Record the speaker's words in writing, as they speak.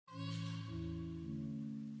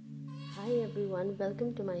Everyone,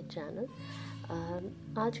 welcome to my channel.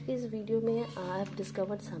 आज की इस वीडियो में I have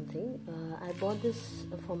discovered something. I bought this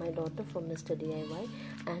for my daughter from mister DIY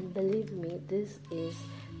and believe me this is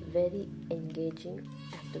very engaging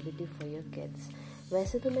activity for your kids.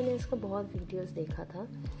 वैसे तो मैंने इसका बहुत videos देखा था,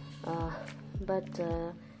 बट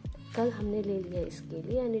कल हमने ले लिया इसके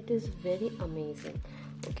लिए and it is very amazing.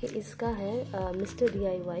 Okay, इसका है mister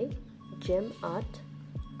DIY GeM art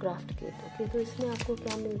craft kit. Okay, तो इसमें आपको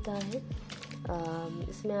क्या मिलता है?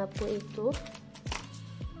 इसमें आपको एक तो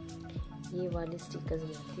ये वाली स्टिकर्स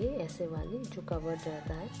मिलती है, ऐसे वाली जो कवर्ड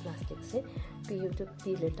रहता है प्लास्टिक से। P to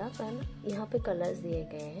peel it up and यहाँ पे कलर्स दिए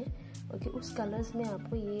गए हैं। ओके, उस कलर्स में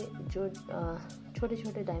आपको ये जो छोटे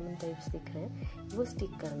छोटे डायमंड टाइप्स दिख रहे हैं वो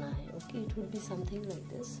स्टिक करना है। Okay, it would be something like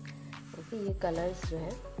this. Okay, ये कलर्स जो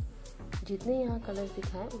है, जितने यहाँ कलर्स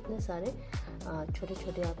दिखाए उतने सारे छोटे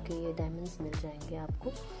छोटे आपके ये डायमंड्स मिल जाएंगे आपको।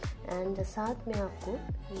 एंड साथ में आपको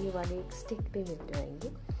ये वाले एक स्टिक भी मिल जाएंगे।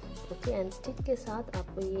 ओके, एंड स्टिक के साथ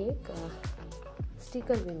आपको ये एक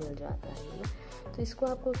स्टिकर भी मिल जाता है। तो इसको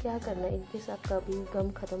आपको क्या करना है, इनके साथ कभी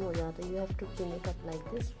गम ख़त्म हो जाता है, you have to pin it up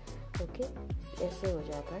like this. Okay, ऐसे हो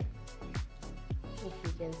जाता है, if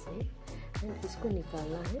you can say. And इसको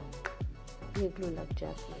निकालना है, ये ग्लू लग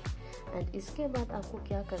जाती है। एंड इसके बाद आपको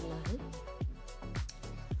क्या करना है,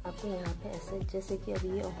 आपको यहाँ पे ऐसे, जैसे कि अभी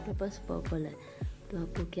ये ऑक्टोपस पर्पल है, तो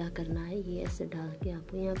आपको क्या करना है, ये ऐसे डाल के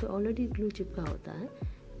आपको यहाँ पे ऑलरेडी ग्लू चिपका होता है,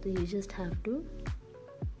 तो you just have to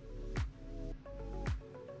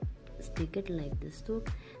stick it like this. तो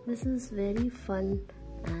this is very fun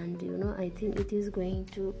and you know I think it is going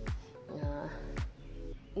to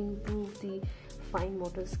improve the fine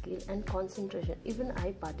motor skill and concentration. Even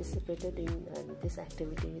I participated in this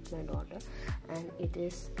activity with my daughter and it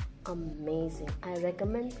is amazing. I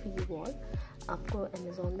recommend for you all. आपको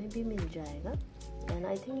Amazon में भी मिल जाएगा and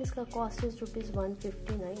I think इसका cost is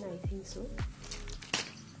 ₹159, I think so.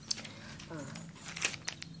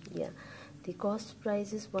 Yeah, the cost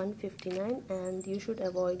price is $159 and you should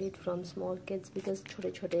avoid it from small kids because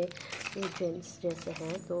छोटे छोटे ये gems जैसे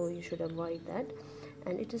हैं, तो you should avoid that.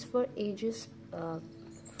 And it is for ages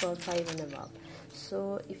for 5 and above. So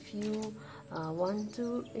if you want to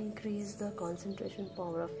increase the concentration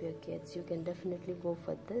power of your kids, you can definitely go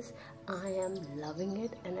for this. I am loving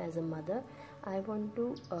it, and as a mother I want to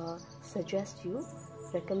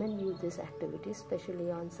recommend you this activity, especially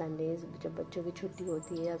on Sundays जब बच्चों की छुट्टी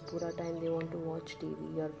होती है या पूरा time they want to watch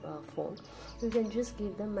TV or phone. You can just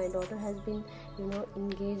give them. My daughter has been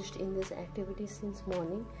engaged in this activity since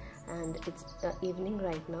morning and it's evening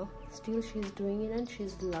right now. Still she's doing it and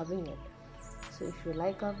she's loving it. So if you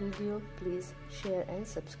like our video, please share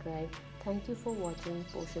and subscribe. Thank you for watching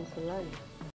Potion for Learning.